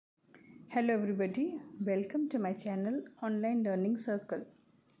Hello everybody, welcome to my channel Online Learning Circle.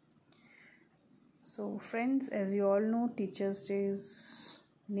 So friends, as you all know, Teachers Day is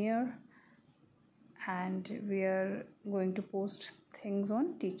near and we are going to post things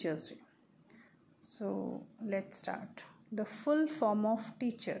on Teachers Day. So let's start. The full form of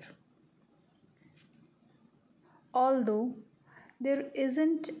teacher. Although there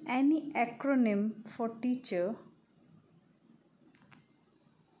isn't any acronym for teacher,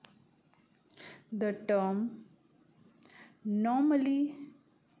 the term normally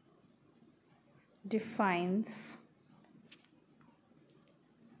defines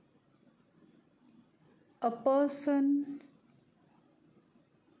a person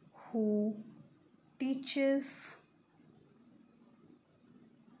who teaches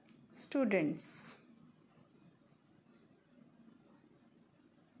students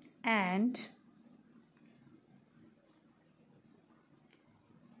and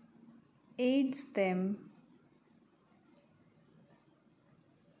aids them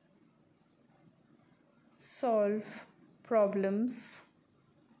solve problems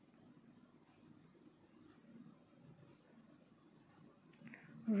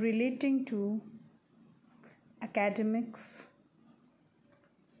relating to academics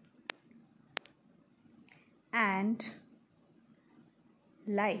and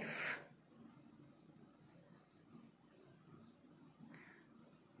life.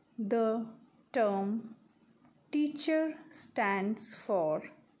 The term teacher stands for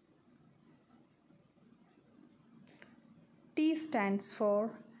T stands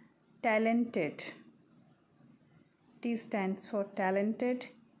for talented. T stands for talented.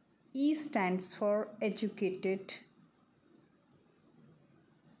 E stands for educated.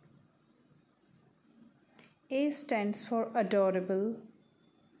 A stands for adorable.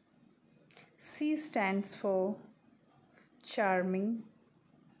 C stands for charming.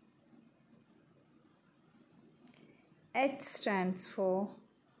 H stands for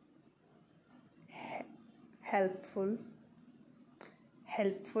helpful.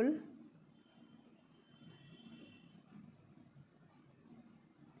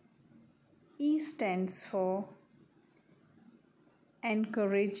 E stands for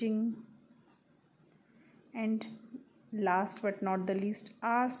encouraging, and last but not the least,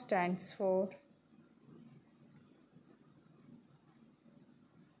 R stands for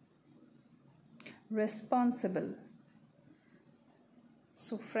responsible.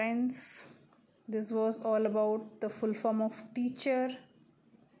 So friends, this was all about the full form of teacher.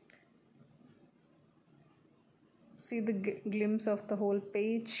 See the glimpse of the whole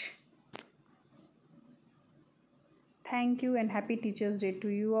page. Thank you and happy Teachers Day to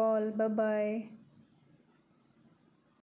you all. Bye bye.